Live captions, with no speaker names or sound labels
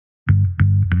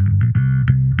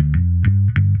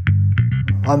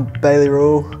I'm Bailey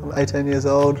Rule, I'm 18 years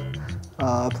old,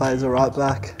 I play as a right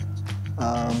back.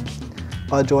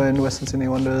 I joined Western Sydney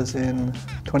Wanderers in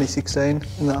 2016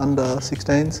 in the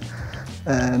under-16s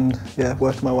and yeah,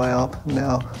 worked my way up,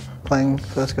 now playing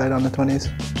first grade under-20s.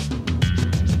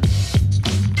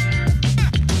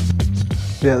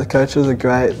 Yeah, the coaches are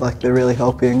great, like they're really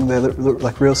helping, they're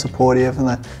like real supportive and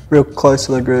they're real close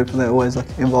to the group and they're always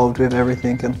like involved with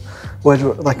everything and always,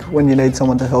 like when you need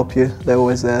someone to help you, they're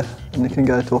always there and you can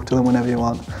go talk to them whenever you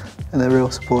want and they're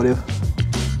real supportive.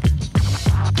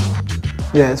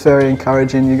 Yeah, it's very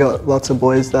encouraging. You got lots of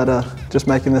boys that are just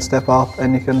making the step up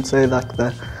and you can see like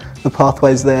the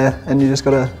pathways there and you just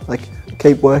got to like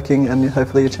keep working and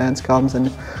hopefully your chance comes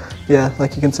and yeah,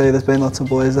 like you can see there's been lots of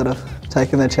boys that have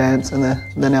taken their chance and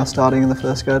they're now starting in the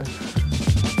first grade.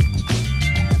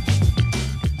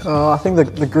 I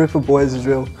think the group of boys is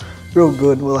real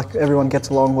good. We're like everyone gets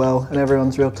along well and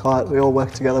everyone's real tight. We all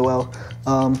work together well.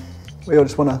 We all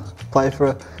just want to play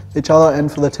for each other and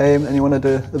for the team, and you want to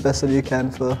do the best that you can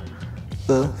for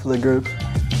the group.